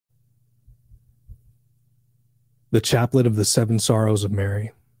The Chaplet of the Seven Sorrows of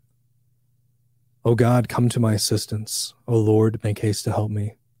Mary. O God, come to my assistance. O Lord, make haste to help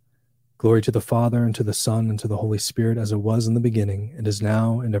me. Glory to the Father, and to the Son, and to the Holy Spirit, as it was in the beginning, and is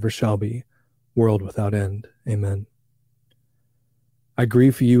now, and ever shall be, world without end. Amen. I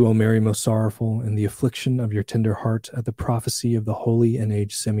grieve for you, O Mary, most sorrowful, in the affliction of your tender heart at the prophecy of the holy and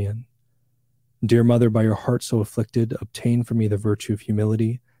aged Simeon. Dear Mother, by your heart so afflicted, obtain for me the virtue of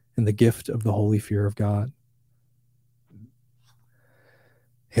humility and the gift of the holy fear of God.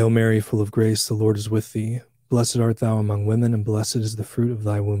 Hail Mary, full of grace, the Lord is with thee. Blessed art thou among women, and blessed is the fruit of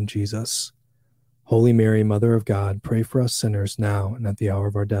thy womb, Jesus. Holy Mary, Mother of God, pray for us sinners now and at the hour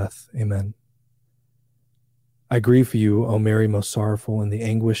of our death. Amen. I grieve for you, O Mary, most sorrowful, in the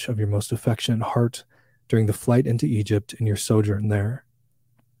anguish of your most affectionate heart during the flight into Egypt and your sojourn there.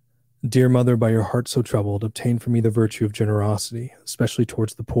 Dear Mother, by your heart so troubled, obtain for me the virtue of generosity, especially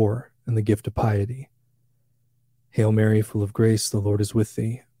towards the poor, and the gift of piety. Hail Mary, full of grace, the Lord is with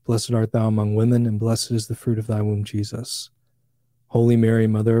thee. Blessed art thou among women, and blessed is the fruit of thy womb, Jesus. Holy Mary,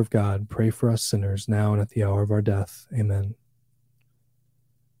 Mother of God, pray for us sinners, now and at the hour of our death. Amen.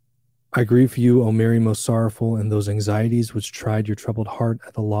 I grieve for you, O Mary, most sorrowful, in those anxieties which tried your troubled heart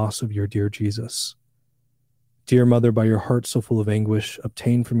at the loss of your dear Jesus. Dear Mother, by your heart so full of anguish,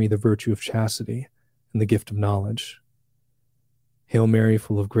 obtain for me the virtue of chastity and the gift of knowledge. Hail Mary,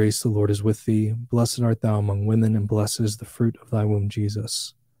 full of grace, the Lord is with thee. Blessed art thou among women, and blessed is the fruit of thy womb,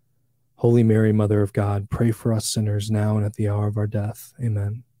 Jesus. Holy Mary, Mother of God, pray for us sinners now and at the hour of our death.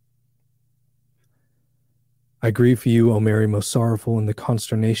 Amen. I grieve for you, O Mary, most sorrowful, in the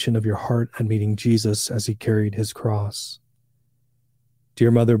consternation of your heart at meeting Jesus as he carried his cross. Dear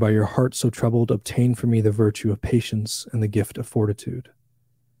Mother, by your heart so troubled, obtain for me the virtue of patience and the gift of fortitude.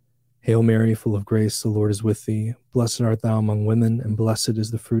 Hail Mary, full of grace, the Lord is with thee. Blessed art thou among women, and blessed is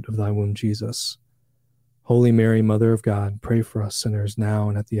the fruit of thy womb, Jesus. Holy Mary, Mother of God, pray for us sinners now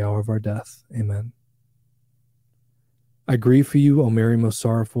and at the hour of our death. Amen. I grieve for you, O Mary, most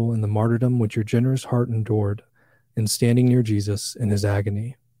sorrowful, in the martyrdom which your generous heart endured in standing near Jesus in his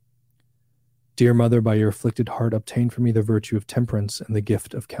agony. Dear Mother, by your afflicted heart, obtain for me the virtue of temperance and the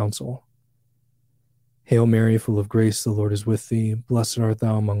gift of counsel. Hail Mary, full of grace, the Lord is with thee. Blessed art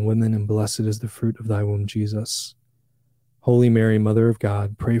thou among women, and blessed is the fruit of thy womb, Jesus. Holy Mary, Mother of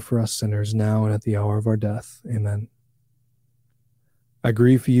God, pray for us sinners now and at the hour of our death. Amen. I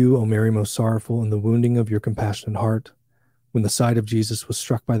grieve for you, O Mary, most sorrowful, in the wounding of your compassionate heart, when the side of Jesus was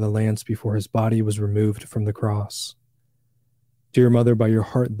struck by the lance before his body was removed from the cross. Dear Mother, by your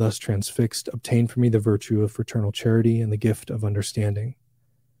heart thus transfixed, obtain for me the virtue of fraternal charity and the gift of understanding.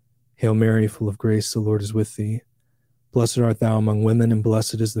 Hail Mary, full of grace, the Lord is with thee. Blessed art thou among women, and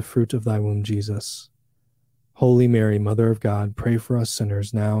blessed is the fruit of thy womb, Jesus. Holy Mary, Mother of God, pray for us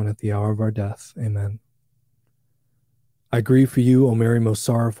sinners now and at the hour of our death. Amen. I grieve for you, O Mary, most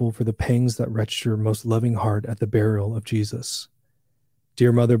sorrowful, for the pangs that wretched your most loving heart at the burial of Jesus.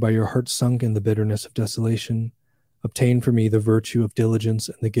 Dear Mother, by your heart sunk in the bitterness of desolation, obtain for me the virtue of diligence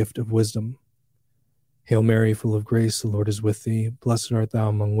and the gift of wisdom. Hail Mary, full of grace, the Lord is with thee. Blessed art thou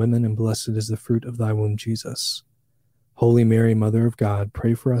among women, and blessed is the fruit of thy womb, Jesus. Holy Mary, Mother of God,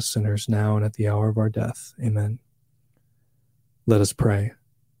 pray for us sinners now and at the hour of our death. Amen. Let us pray.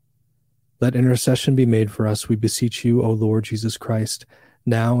 Let intercession be made for us, we beseech you, O Lord Jesus Christ,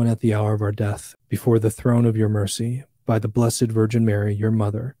 now and at the hour of our death, before the throne of your mercy, by the Blessed Virgin Mary, your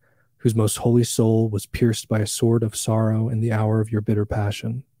mother, whose most holy soul was pierced by a sword of sorrow in the hour of your bitter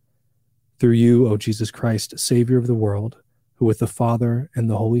passion. Through you, O Jesus Christ, Savior of the world, who with the Father and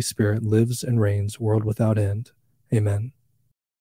the Holy Spirit lives and reigns, world without end. Amen.